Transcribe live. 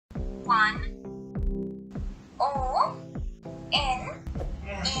1 O N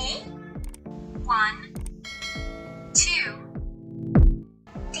E 1 2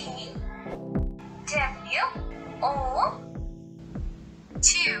 D W O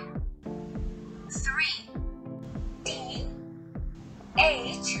 2 3 D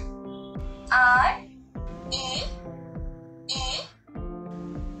H R E E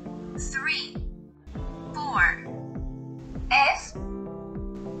 3 4 F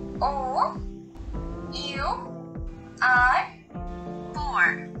O U R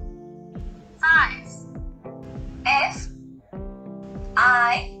 4 5 F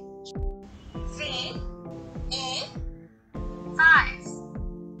I V E 5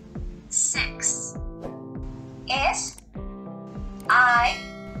 6 S I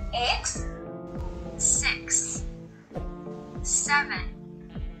X 6 7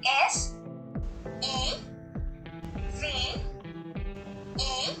 S E V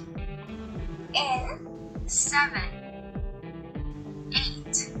E N 7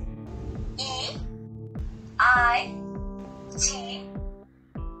 8 E I G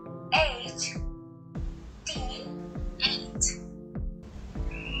H D 8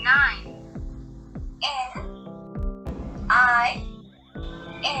 9 N I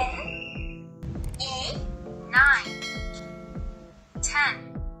N E 9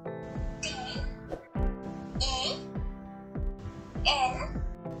 10 D E N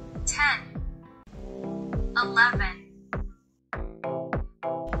 10 11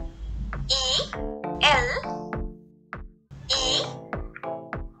 E L E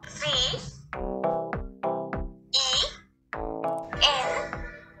V E N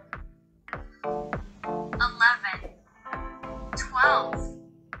 11 12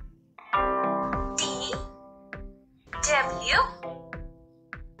 D W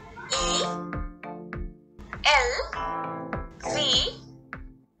E L V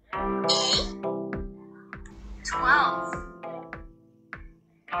E 12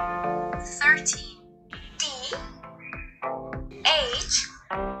 13 D H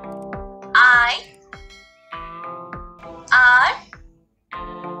I R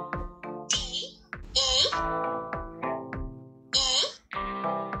D E E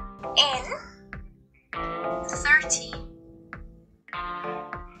N 13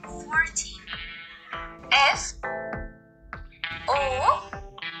 14 F O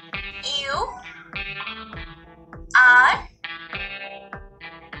U R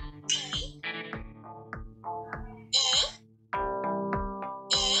D E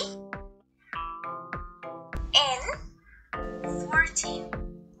E N 14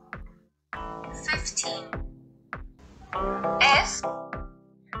 15 F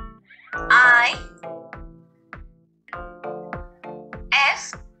I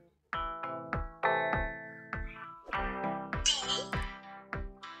F D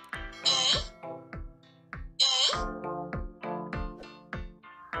E E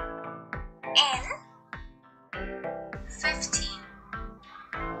N 15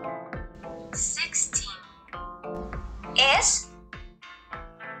 16 S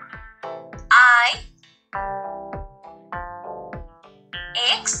I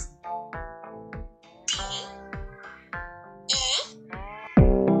X D E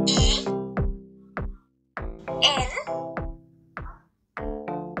E N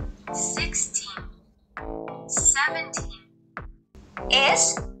 16 17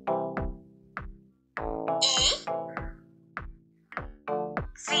 S E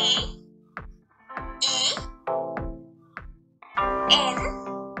V E N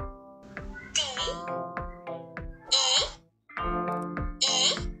D E E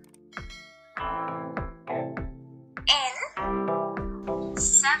N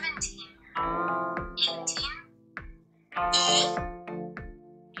 17 18 E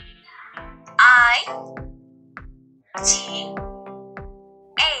I G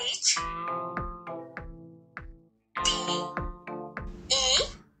H D E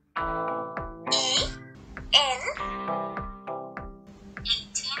E N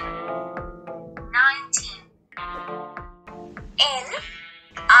 18 19 N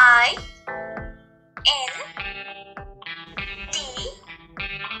I N D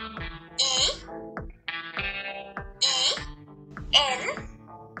E E N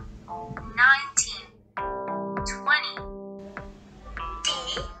 19 20 D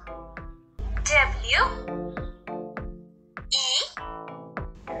W E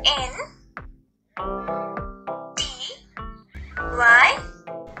N D Y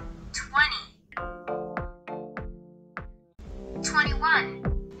 20 21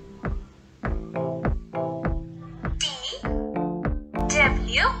 D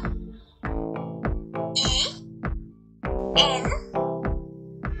W E N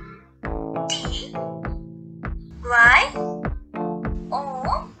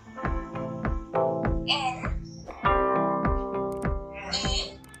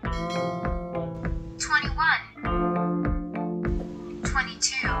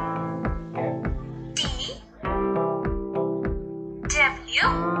 22. D W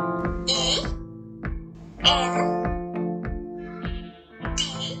E N D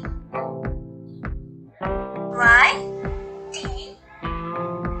Y D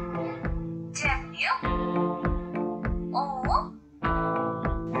W O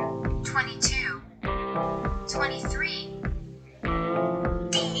 22. 23.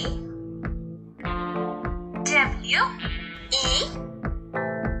 D W E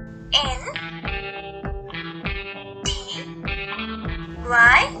N D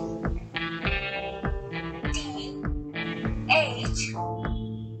Y D H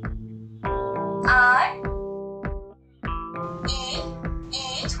R E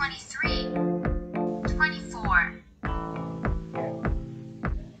E 23. 24.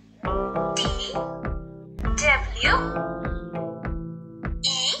 D W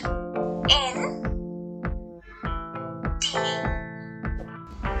E N D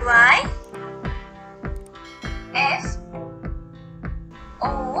Y F O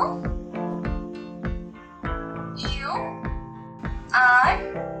U R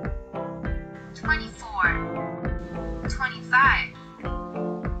 24. 25.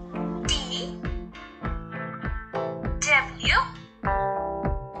 D W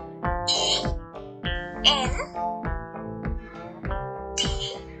E N D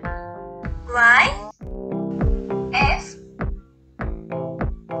Y F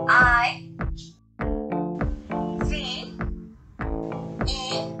I V E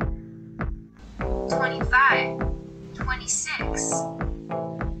 25. 26.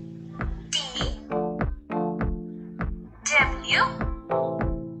 D W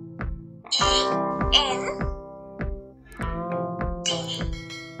E N D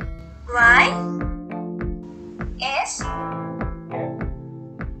Y S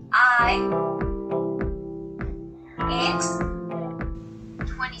I X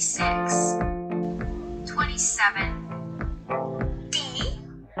 26. 27. D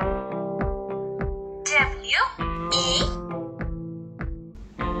W E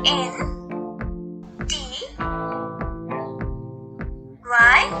N D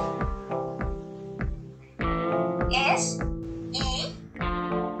Y S E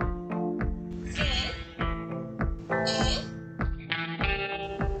V E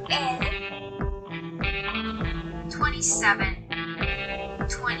N 27.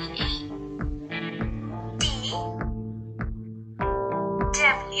 28. D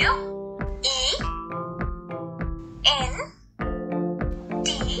W E N D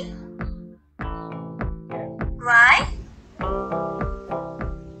Y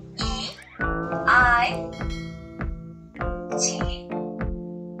E I